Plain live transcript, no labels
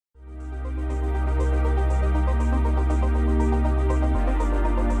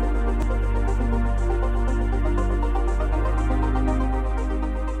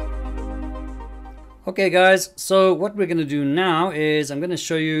Okay guys, so what we're going to do now is I'm going to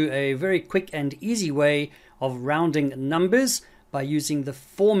show you a very quick and easy way of rounding numbers by using the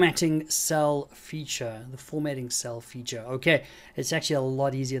formatting cell feature. Okay, it's actually a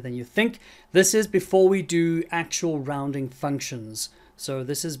lot easier than you think. This is before we do actual rounding functions. So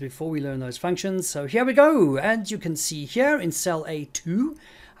this is before we learn those functions. So here we go. As you can see here in cell A2,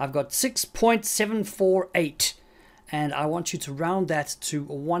 I've got 6.748. And I want you to round that to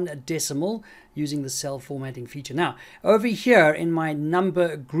 1 decimal using the cell formatting feature. Now, over here in my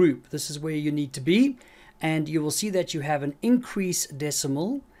number group, this is where you need to be. And you will see that you have an increase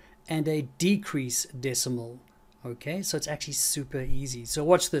decimal and a decrease decimal. Okay, so it's actually super easy. So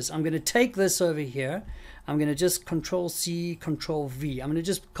watch this. I'm going to take this over here. I'm going to just Control C, Control V. I'm going to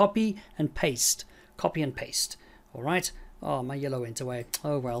just copy and paste. Copy and paste. All right. Oh, my yellow went away.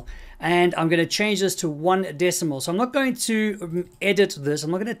 Oh, well. And I'm going to change this to 1 decimal. So I'm not going to edit this.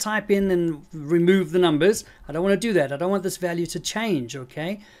 I'm not going to type in and remove the numbers. I don't want to do that. I don't want this value to change,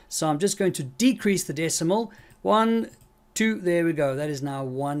 okay? So I'm just going to decrease the decimal. 1, 2, there we go. That is now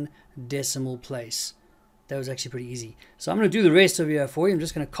 1 decimal place. That was actually pretty easy. So I'm going to do the rest over here for you. I'm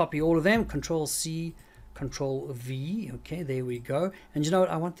just going to copy all of them. Control C, Control V. Okay, there we go. And you know what?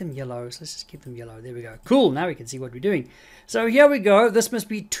 I want them yellow. So let's just keep them yellow. There we go. Cool. Now we can see what we're doing. So here we go. This must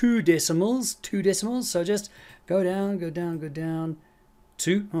be 2 decimals. 2 decimals. So just go down, go down, go down.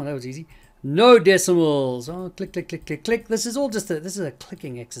 2. Oh, that was easy. No decimals. Oh, click, click, click, click, click. This is all just this is a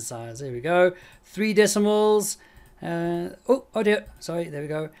clicking exercise. There we go. 3 decimals. Oh dear. Sorry. There we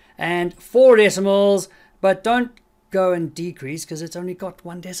go. And 4 decimals. But don't go and decrease because it's only got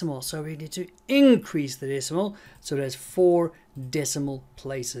 1 decimal, so we need to increase the decimal so there's 4 decimal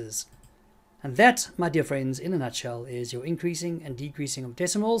places. And that, my dear friends, in a nutshell, is your increasing and decreasing of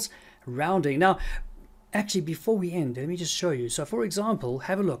decimals, rounding. Now actually, before we end, let me just show you. So for example,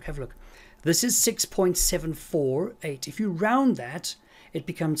 have a look. This is 6.748. If you round that, it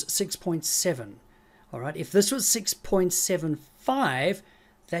becomes 6.7. all right, if this was 6.75,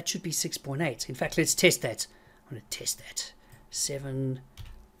 that should be 6.8. In fact, let's test that. I'm going to test that.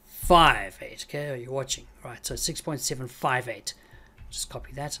 758. Okay, are you watching? Right, so 6.758. Just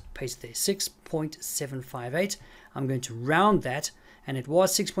copy that, paste there. 6.758. I'm going to round that, and it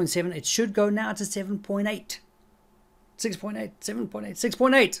was 6.7. It should go now to 7.8. 6.8, 7.8,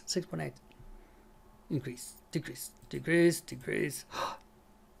 6.8, 6.8. Increase, decrease, decrease, decrease.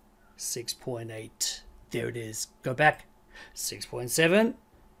 6.8. There it is. Go back. 6.7.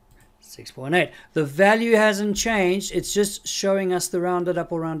 6.8. The value hasn't changed. It's just showing us the rounded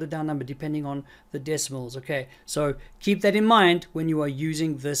up or rounded down number depending on the decimals. Okay, so keep that in mind when you are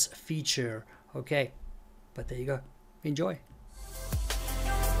using this feature. Okay, but there you go. Enjoy.